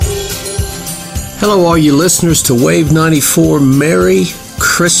Hello, all you listeners to Wave 94. Merry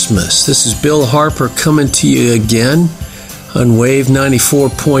Christmas. This is Bill Harper coming to you again on Wave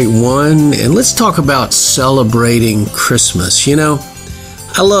 94.1. And let's talk about celebrating Christmas. You know,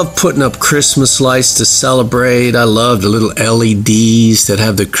 I love putting up Christmas lights to celebrate. I love the little LEDs that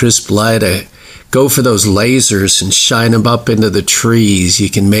have the crisp light. I go for those lasers and shine them up into the trees. You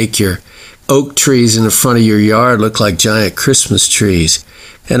can make your oak trees in the front of your yard look like giant Christmas trees.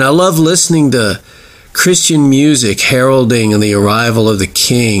 And I love listening to Christian music heralding the arrival of the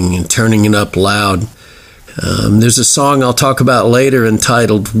King and turning it up loud. There's a song I'll talk about later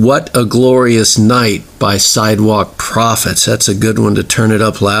entitled What a Glorious Night by Sidewalk Prophets. That's a good one to turn it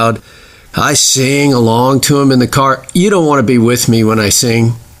up loud. I sing along to them in the car. You don't want to be with me when I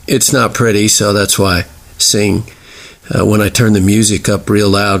sing. It's not pretty, so that's why I sing when I turn the music up real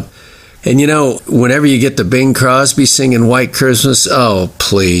loud. And you know, whenever you get the Bing Crosby singing White Christmas, oh,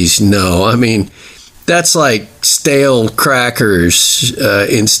 please, no. I mean, that's like stale crackers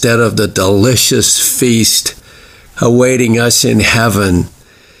instead of the delicious feast awaiting us in heaven.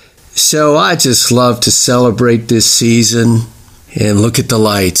 So I just love to celebrate this season, and look at the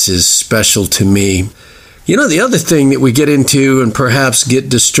lights is special to me. You know, the other thing that we get into and perhaps get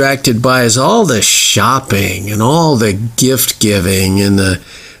distracted by is all the shopping and all the gift giving and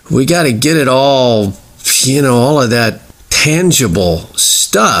we got to get it all, you know, all of that tangible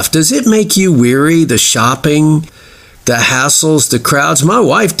stuff. Does it make you weary, the shopping, the hassles, the crowds? My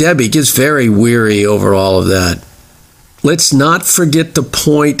wife, Debbie, gets very weary over all of that. Let's not forget the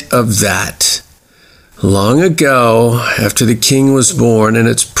point of that. Long ago, after the King was born, and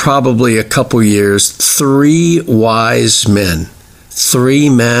it's probably a couple years, 3 wise men, 3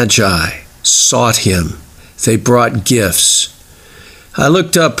 magi, sought him. They brought gifts. I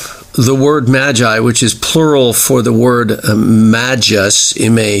looked up the word magi, which is plural for the word magus,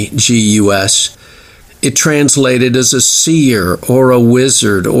 M-A-G-U-S. It translated as a seer or a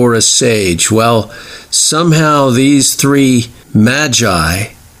wizard or a sage. Well, somehow these 3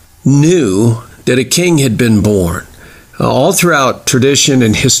 magi knew that a king had been born. All throughout tradition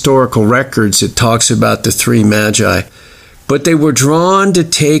and historical records, it talks about the 3 magi. But they were drawn to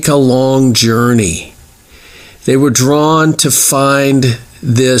take a long journey. They were drawn to find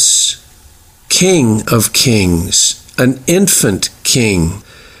this King of Kings, an infant king,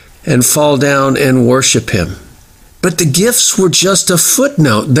 and fall down and worship him. But the gifts were just a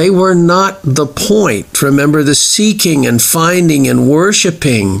footnote. They were not the point. Remember, the seeking and finding and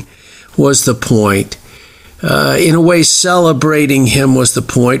worshiping was the point. In a way, celebrating him was the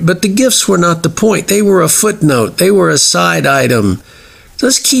point, but the gifts were not the point. They were a footnote. They were a side item.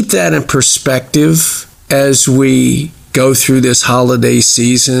 Let's keep that in perspective as we go through this holiday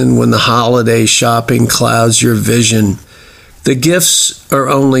season, when the holiday shopping clouds your vision. The gifts are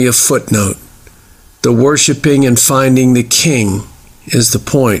only a footnote. The worshiping and finding the King is the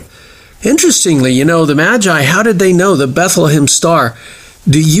point. Interestingly, you know, the Magi, how did they know the Bethlehem star?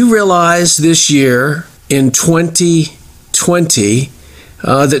 Do you realize this year in 2020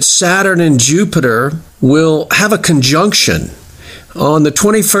 that Saturn and Jupiter will have a conjunction? On the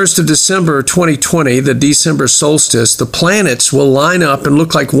 21st of December 2020, the December solstice, the planets will line up and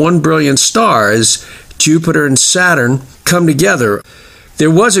look like one brilliant star as Jupiter and Saturn come together. There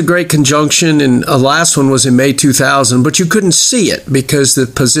was a great conjunction, and a last one was in May 2000, but you couldn't see it because the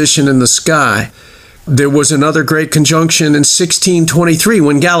position in the sky. There was another great conjunction in 1623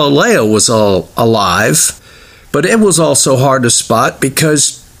 when Galileo was all alive, but it was also hard to spot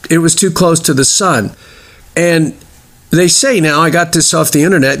because it was too close to the sun. And they say now, I got this off the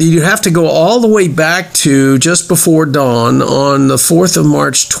internet, you have to go all the way back to just before dawn on the 4th of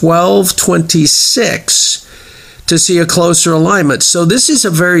March, 1226, to see a closer alignment. So this is a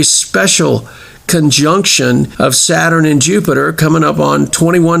very special conjunction of Saturn and Jupiter coming up on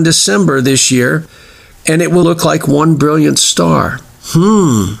 21 December this year, and it will look like one brilliant star.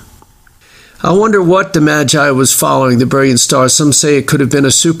 I wonder what the Magi was following, the brilliant star. Some say it could have been a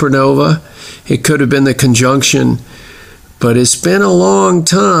supernova. It could have been the conjunction. But it's been a long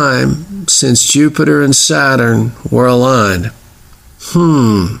time since Jupiter and Saturn were aligned.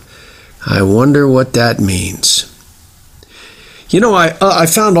 I wonder what that means. You know, I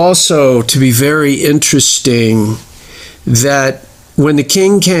found also to be very interesting that when the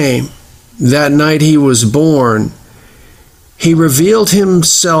King came, that night he was born, he revealed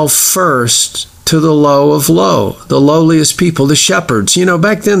himself first to the low of low, the lowliest people, the shepherds. You know,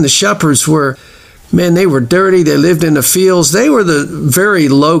 back then the shepherds were, man, they were dirty. They lived in the fields. They were the very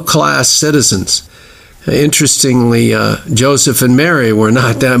low-class citizens. Interestingly, Joseph and Mary were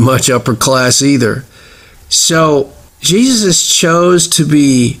not that much upper class either. So Jesus chose to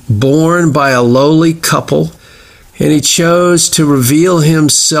be born by a lowly couple, and he chose to reveal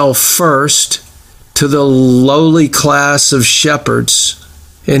himself first to the lowly class of shepherds.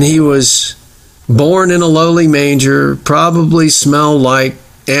 And he was born in a lowly manger, probably smelled like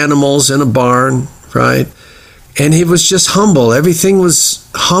animals in a barn, right? And he was just humble. Everything was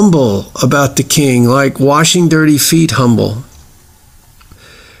humble about the king, like washing dirty feet humble.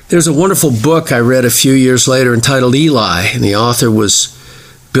 There's a wonderful book I read a few years later entitled Eli, and the author was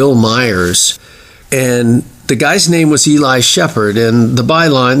Bill Myers. And the guy's name was Eli Shepherd, and the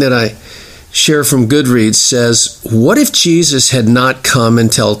byline that I share from Goodreads says, "What if Jesus had not come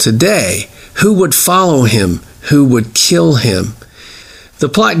until today? Who would follow him? Who would kill him?" The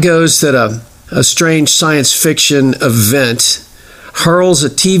plot goes that a strange science fiction event hurls a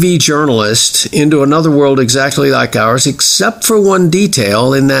TV journalist into another world exactly like ours, except for one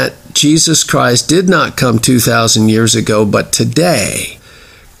detail, in that Jesus Christ did not come 2,000 years ago, but today.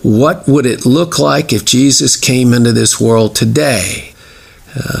 What would it look like if Jesus came into this world today?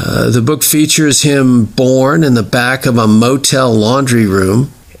 The book features him born in the back of a motel laundry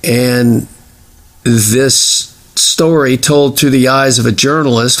room, and this story, told through the eyes of a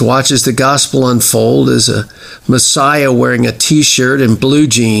journalist, watches the gospel unfold as a Messiah wearing a t-shirt and blue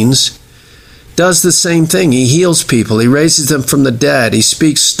jeans does the same thing. He heals people. He raises them from the dead. He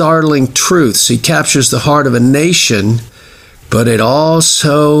speaks startling truths. He captures the heart of a nation, but it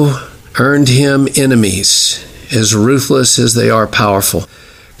also earned him enemies, as ruthless as they are powerful.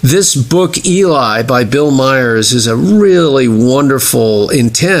 This book, Eli, by Bill Myers, is a really wonderful,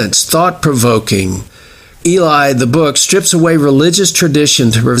 intense, thought-provoking. Eli, the book, strips away religious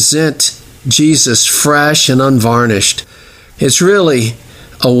tradition to present Jesus fresh and unvarnished. It's really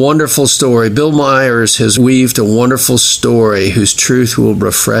a wonderful story. Bill Myers has weaved a wonderful story whose truth will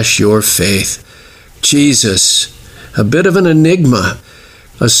refresh your faith. Jesus, a bit of an enigma,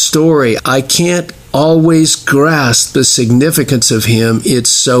 a story. I can't always grasp the significance of him.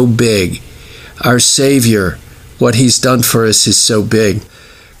 It's so big. Our Savior, what he's done for us is so big.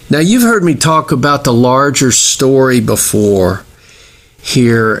 Now, you've heard me talk about the larger story before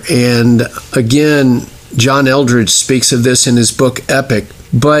here, and again, John Eldredge speaks of this in his book, Epic,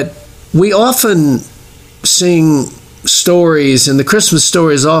 but we often sing stories, and the Christmas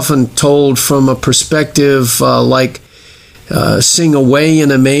story is often told from a perspective like Sing Away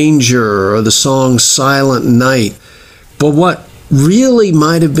in a Manger or the song Silent Night. But what really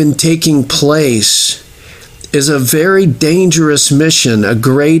might have been taking place is a very dangerous mission, a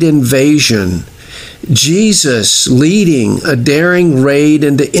great invasion. Jesus leading a daring raid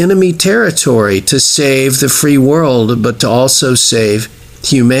into enemy territory to save the free world, but to also save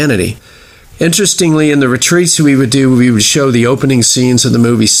humanity. Interestingly, in the retreats we would do, we would show the opening scenes of the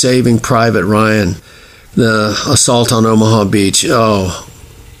movie Saving Private Ryan, the assault on Omaha Beach. Oh,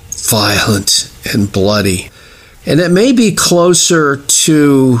 violent and bloody. And it may be closer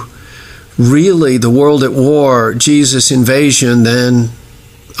to really the world at war, Jesus' invasion, than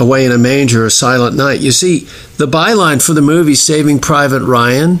Away in a Manger or Silent Night. You see, the byline for the movie Saving Private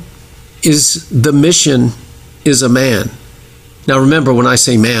Ryan is the mission is a man. Now remember, when I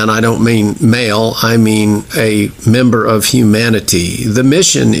say man, I don't mean male, I mean a member of humanity. The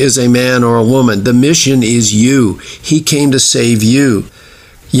mission is a man or a woman. The mission is you. He came to save you.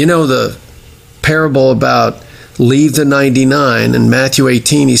 You know the parable about leave the 99 in Matthew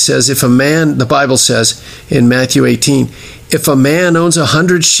 18. He says, if a man, the Bible says in Matthew 18, if a man owns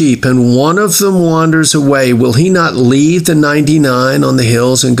 100 sheep and one of them wanders away, will he not leave the 99 on the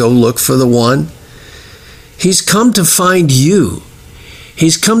hills and go look for the one? He's come to find you.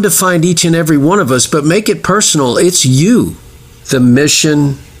 He's come to find each and every one of us, but make it personal. It's you. The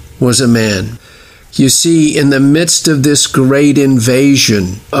mission was a man. You see, in the midst of this great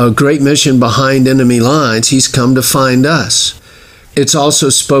invasion, a great mission behind enemy lines, he's come to find us. It's also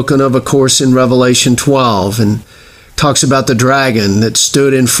spoken of, course, in Revelation 12, and talks about the dragon that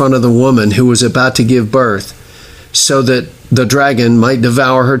stood in front of the woman who was about to give birth, so that the dragon might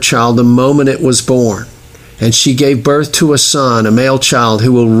devour her child the moment it was born. And she gave birth to a son, a male child,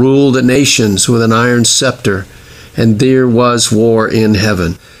 who will rule the nations with an iron scepter. And there was war in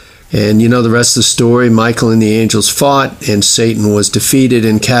heaven. And you know the rest of the story. Michael and the angels fought, and Satan was defeated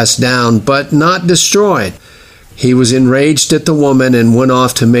and cast down, but not destroyed. He was enraged at the woman and went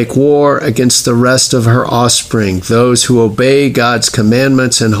off to make war against the rest of her offspring, those who obey God's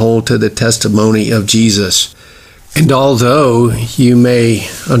commandments and hold to the testimony of Jesus. And although you may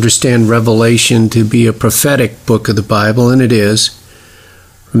understand Revelation to be a prophetic book of the Bible, and it is,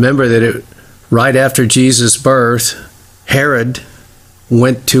 remember that right after Jesus' birth, Herod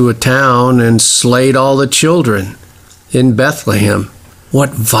went to a town and slayed all the children in Bethlehem.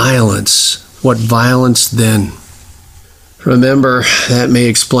 What violence then. Remember, that may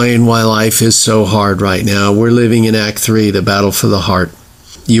explain why life is so hard right now. We're living in Act 3, the battle for the heart.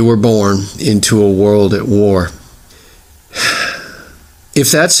 You were born into a world at war.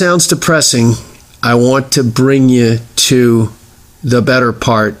 If that sounds depressing, I want to bring you to the better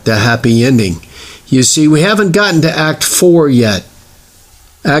part, the happy ending. You see, we haven't gotten to Act 4 yet.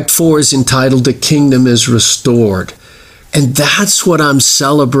 Act 4 is entitled The Kingdom is Restored. And that's what I'm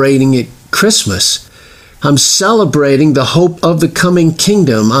celebrating at Christmas. I'm celebrating the hope of the coming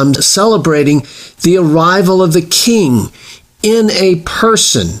kingdom. I'm celebrating the arrival of the King in a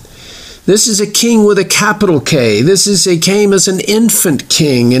person. This is a king with a capital K. He came as an infant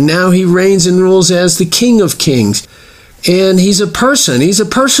king, and now he reigns and rules as the King of Kings. And he's a person. He's a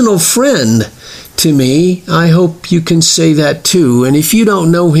personal friend to me. I hope you can say that too. And if you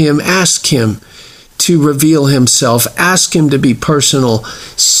don't know him, ask him to reveal himself. Ask him to be personal.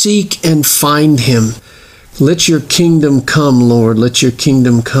 Seek and find him. Let your kingdom come, Lord. Let your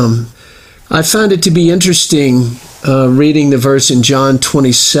kingdom come. I found it to be interesting reading the verse in John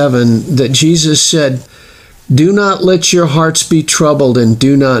 27 that Jesus said, "Do not let your hearts be troubled and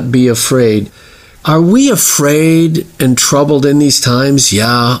do not be afraid." Are we afraid and troubled in these times?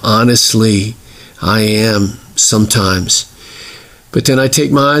 Yeah, honestly, I am sometimes. But then I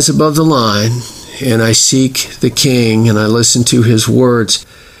take my eyes above the line and I seek the King and I listen to his words.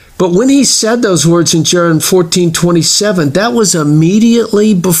 But when he said those words in John 14:27, that was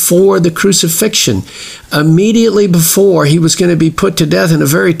immediately before the crucifixion, immediately before he was going to be put to death in a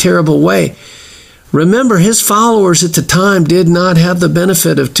very terrible way. Remember, his followers at the time did not have the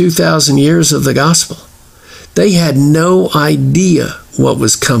benefit of 2,000 years of the gospel. They had no idea what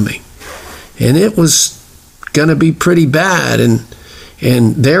was coming. And it was going to be pretty bad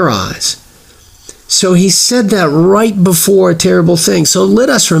in their eyes. So he said that right before a terrible thing. So let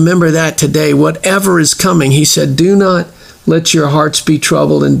us remember that today. Whatever is coming, he said, do not let your hearts be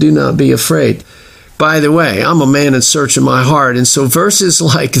troubled and do not be afraid. By the way, I'm a man in search of my heart. And so verses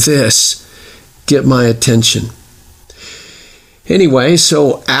like this get my attention. Anyway,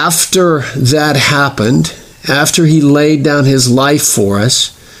 so after that happened, after he laid down his life for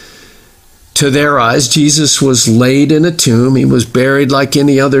us, to their eyes, Jesus was laid in a tomb. He was buried like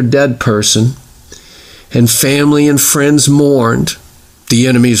any other dead person. And family and friends mourned. The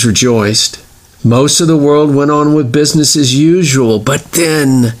enemies rejoiced. Most of the world went on with business as usual. But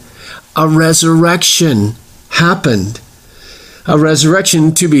then a resurrection happened. A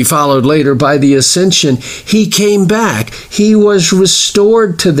resurrection to be followed later by the ascension. He came back. He was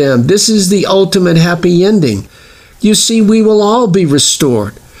restored to them. This is the ultimate happy ending. You see, we will all be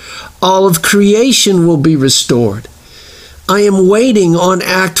restored. All of creation will be restored. I am waiting on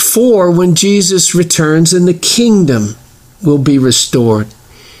Act 4 when Jesus returns and the kingdom will be restored.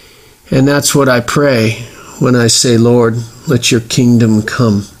 And that's what I pray when I say, Lord, let your kingdom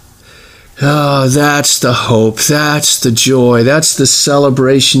come. Oh, that's the hope. That's the joy. That's the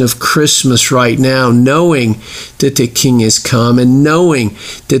celebration of Christmas right now, knowing that the King has come and knowing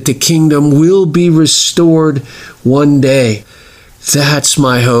that the kingdom will be restored one day. That's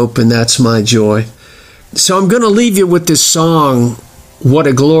my hope and that's my joy. So I'm going to leave you with this song, What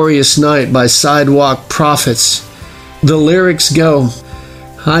a Glorious Night by Sidewalk Prophets. The lyrics go,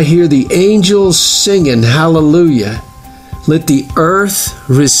 I hear the angels singing hallelujah. Let the earth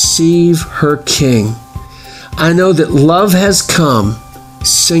receive her King. I know that love has come.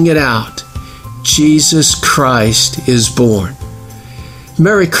 Sing it out. Jesus Christ is born.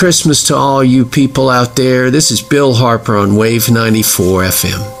 Merry Christmas to all you people out there. This is Bill Harper on Wave 94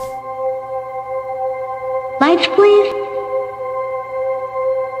 FM. Lights, please.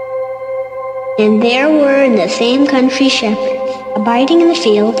 And there were in the same country shepherds, abiding in the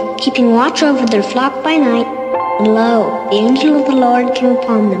field, keeping watch over their flock by night. And lo, the angel of the Lord came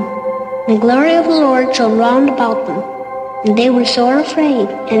upon them, and the glory of the Lord shone round about them. And they were sore afraid.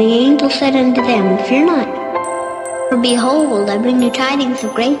 And the angel said unto them, Fear not, for behold, I bring you tidings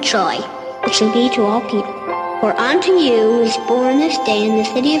of great joy, which shall be to all people. For unto you is born this day in the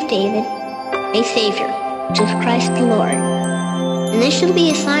city of David a Savior, which is Christ the Lord. And this shall be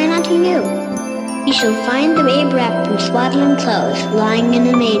a sign unto you. You shall find the babe wrapped in swaddling clothes, lying in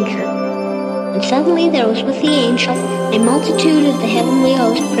a manger. And suddenly there was with the angel a multitude of the heavenly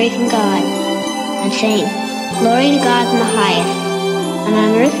host praising God, and saying, Glory to God in the highest, and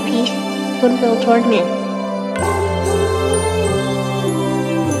on earth peace, goodwill toward men.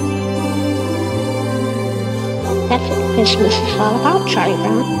 That's what Christmas is all about, Charlie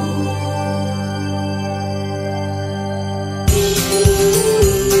Brown.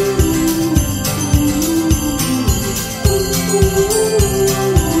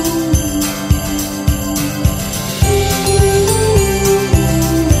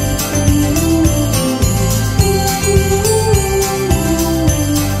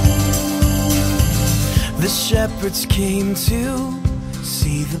 shepherds came to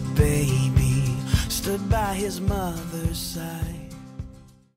see the baby, stood by his mother's side.